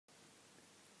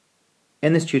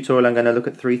In this tutorial I'm going to look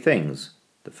at three things.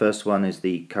 The first one is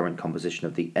the current composition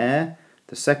of the air.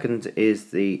 The second is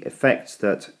the effects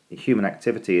that human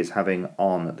activity is having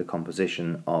on the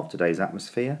composition of today's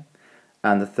atmosphere.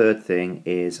 And the third thing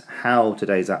is how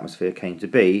today's atmosphere came to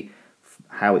be,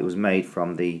 how it was made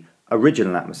from the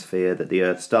original atmosphere that the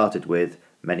Earth started with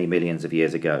many millions of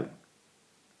years ago.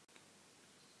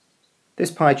 This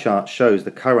pie chart shows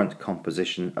the current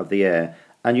composition of the air,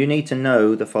 and you need to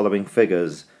know the following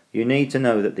figures. You need to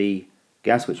know that the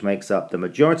gas which makes up the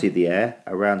majority of the air,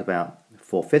 around about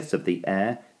 4/5 of the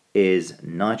air, is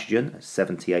nitrogen,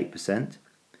 78%.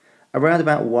 Around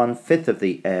about 1/5 of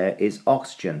the air is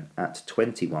oxygen at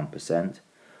 21%,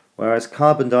 whereas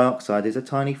carbon dioxide is a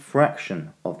tiny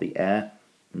fraction of the air,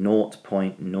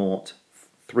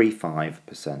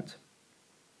 0.035%.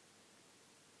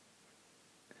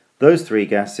 Those three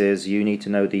gases, you need to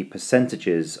know the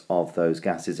percentages of those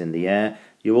gases in the air.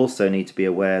 You also need to be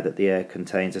aware that the air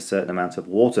contains a certain amount of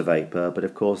water vapour, but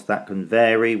of course that can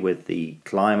vary with the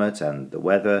climate and the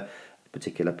weather, a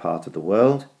particular part of the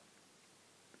world.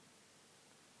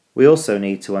 We also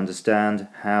need to understand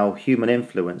how human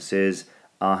influences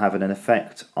are having an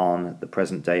effect on the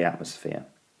present day atmosphere.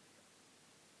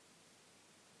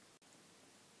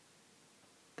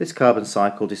 This carbon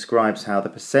cycle describes how the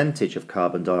percentage of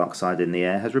carbon dioxide in the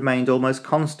air has remained almost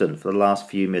constant for the last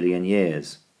few million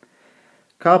years.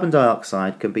 Carbon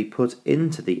dioxide can be put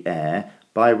into the air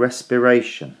by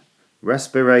respiration.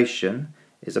 Respiration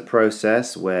is a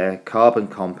process where carbon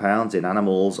compounds in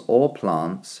animals or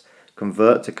plants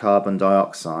convert to carbon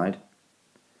dioxide.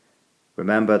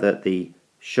 Remember that the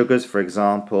sugars, for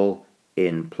example,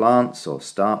 in plants or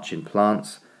starch in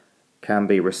plants can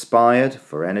be respired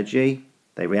for energy.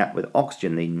 They react with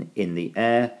oxygen in the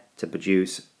air to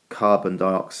produce carbon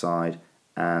dioxide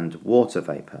and water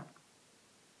vapour.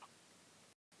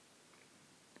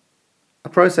 A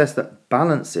process that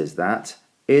balances that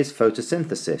is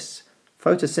photosynthesis.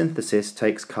 Photosynthesis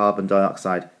takes carbon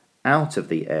dioxide out of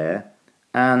the air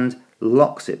and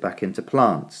locks it back into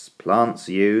plants. Plants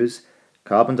use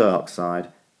carbon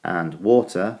dioxide and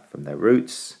water from their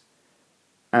roots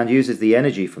and uses the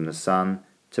energy from the sun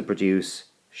to produce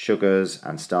sugars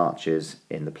and starches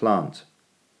in the plant.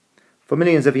 For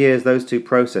millions of years, those two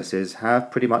processes have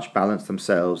pretty much balanced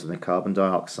themselves, and the carbon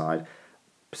dioxide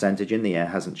percentage in the air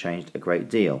hasn't changed a great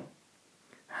deal.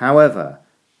 However,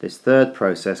 this third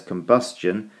process,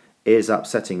 combustion, is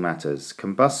upsetting matters.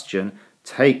 Combustion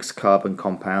takes carbon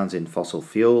compounds in fossil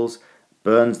fuels,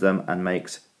 burns them and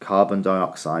makes carbon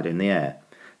dioxide in the air.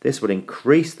 This would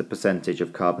increase the percentage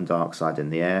of carbon dioxide in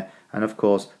the air and of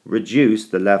course reduce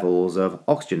the levels of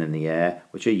oxygen in the air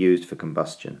which are used for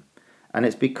combustion. And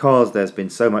it's because there's been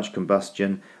so much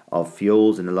combustion of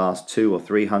fuels in the last 200 or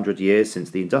 300 years since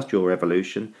the Industrial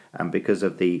Revolution, and because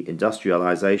of the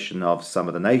industrialization of some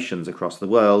of the nations across the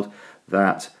world,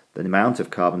 that the amount of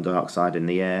carbon dioxide in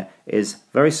the air is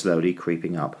very slowly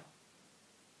creeping up.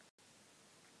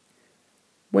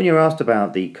 When you're asked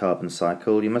about the carbon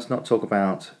cycle, you must not talk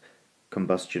about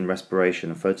combustion,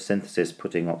 respiration, photosynthesis,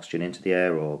 putting oxygen into the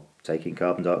air or taking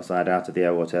carbon dioxide out of the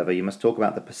air or whatever. You must talk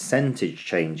about the percentage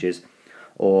changes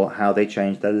or how they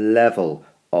change the level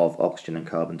of oxygen and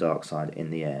carbon dioxide in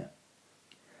the air.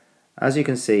 As you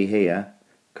can see here,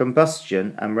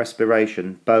 combustion and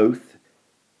respiration both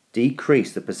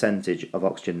decrease the percentage of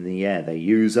oxygen in the air. They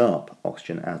use up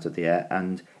oxygen out of the air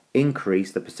and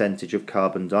increase the percentage of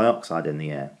carbon dioxide in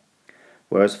the air.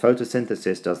 Whereas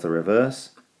photosynthesis does the reverse.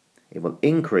 It will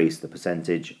increase the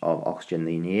percentage of oxygen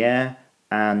in the air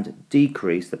and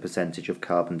decrease the percentage of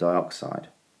carbon dioxide.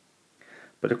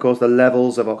 But of course the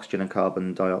levels of oxygen and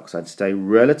carbon dioxide stay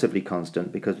relatively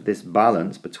constant because of this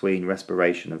balance between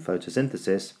respiration and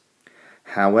photosynthesis.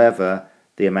 However,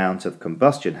 the amount of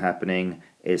combustion happening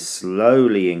is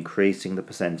slowly increasing the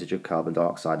percentage of carbon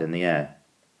dioxide in the air.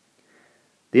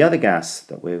 The other gas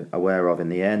that we're aware of in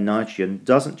the air, nitrogen,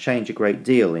 doesn't change a great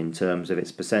deal in terms of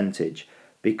its percentage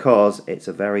because it's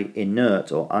a very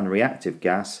inert or unreactive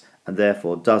gas and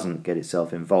therefore doesn't get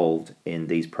itself involved in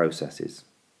these processes.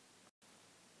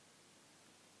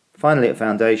 Finally, at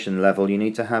foundation level, you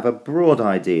need to have a broad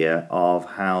idea of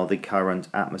how the current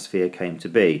atmosphere came to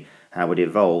be, how it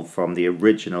evolved from the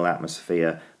original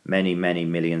atmosphere many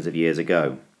millions of years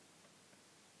ago.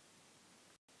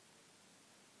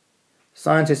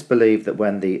 Scientists believe that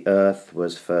when the Earth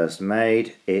was first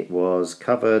made, it was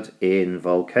covered in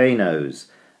volcanoes,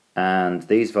 and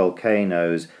these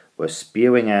volcanoes were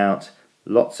spewing out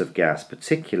lots of gas,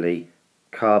 particularly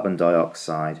carbon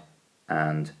dioxide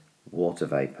and water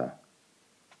vapour.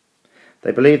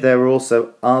 They believe there were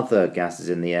also other gases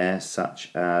in the air, such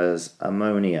as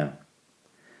ammonia.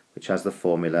 which has the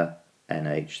formula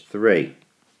NH3.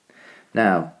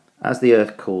 Now, as the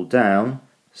Earth cooled down,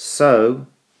 so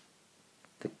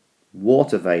the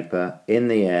water vapour in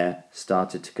the air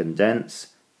started to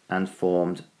condense and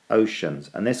formed oceans,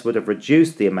 and this would have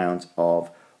reduced the amount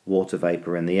of water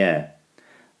vapour in the air.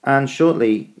 And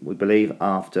shortly, we believe,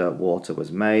 after water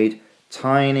was made,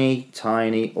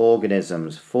 tiny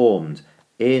organisms formed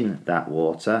in that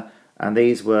water, and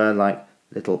these were like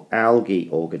little algae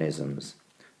organisms,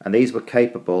 and these were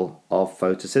capable of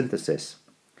photosynthesis.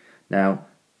 Now,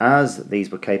 as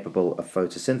these were capable of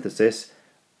photosynthesis,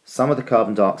 some of the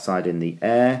carbon dioxide in the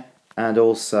air and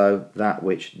also that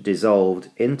which dissolved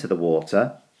into the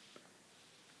water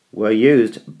were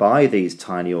used by these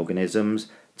tiny organisms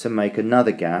to make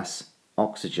another gas,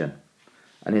 oxygen.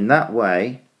 And in that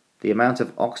way, the amount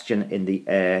of oxygen in the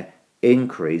air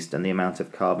increased and the amount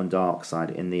of carbon dioxide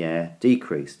in the air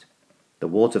decreased. The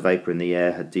water vapour in the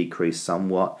air had decreased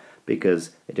somewhat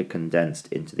because it had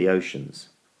condensed into the oceans.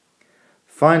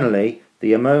 Finally,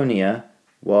 the ammonia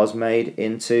was made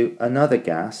into another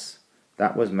gas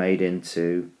that was made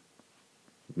into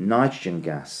nitrogen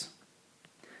gas.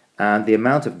 And the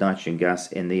amount of nitrogen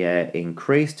gas in the air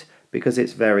increased because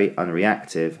it's very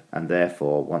unreactive, and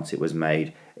therefore once it was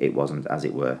made it wasn't, as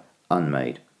it were,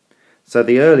 unmade. So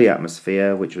the early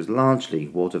atmosphere, which was largely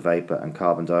water vapour and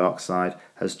carbon dioxide,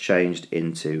 has changed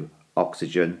into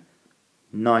oxygen,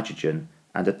 nitrogen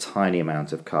and a tiny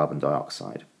amount of carbon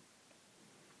dioxide.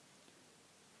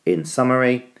 In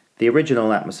summary, the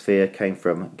original atmosphere came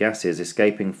from gases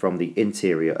escaping from the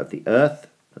interior of the Earth,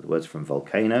 in other words from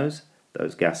volcanoes.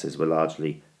 Those gases were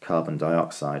largely carbon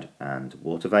dioxide and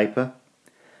water vapour.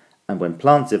 And when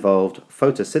plants evolved,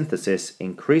 photosynthesis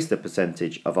increased the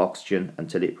percentage of oxygen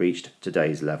until it reached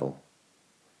today's level.